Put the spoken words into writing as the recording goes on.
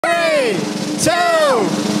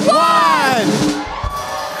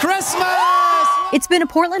It's been a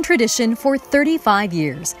Portland tradition for 35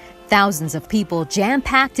 years. Thousands of people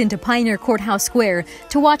jam-packed into Pioneer Courthouse Square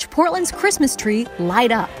to watch Portland's Christmas tree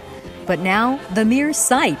light up. But now, the mere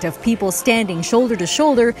sight of people standing shoulder to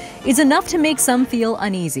shoulder is enough to make some feel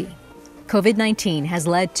uneasy. COVID-19 has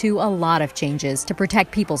led to a lot of changes to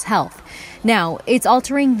protect people's health. Now, it's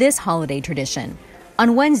altering this holiday tradition.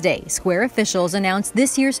 On Wednesday, Square officials announced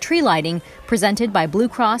this year's tree lighting, presented by Blue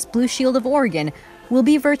Cross Blue Shield of Oregon, will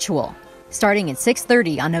be virtual. Starting at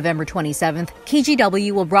 6:30 on November 27th,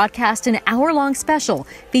 KGW will broadcast an hour-long special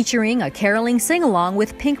featuring a caroling sing-along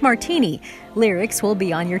with Pink Martini. Lyrics will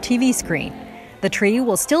be on your TV screen. The tree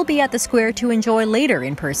will still be at the square to enjoy later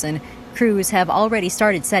in person. Crews have already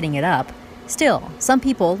started setting it up. Still, some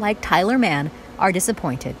people, like Tyler Mann, are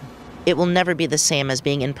disappointed. It will never be the same as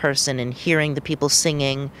being in person and hearing the people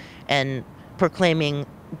singing and proclaiming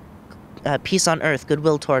peace on earth,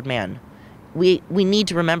 goodwill toward man. We need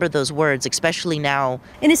to remember those words, especially now.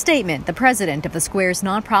 In a statement, the president of the Square's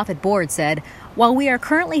nonprofit board said, "While we are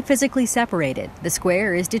currently physically separated, the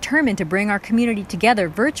Square is determined to bring our community together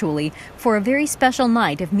virtually for a very special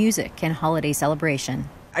night of music and holiday celebration."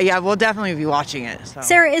 Yeah, we'll definitely be watching it. So.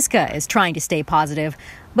 Sarah Iska is trying to stay positive,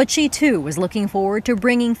 but she too was looking forward to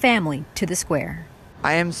bringing family to the Square.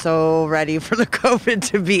 I am so ready for the COVID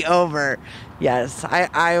to be over. Yes,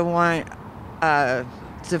 I want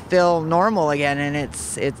to feel normal again, and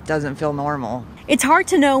it doesn't feel normal. It's hard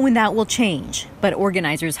to know when that will change, but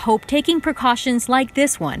organizers hope taking precautions like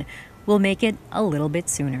this one will make it a little bit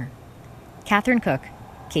sooner. Catherine Cook,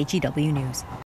 KGW News.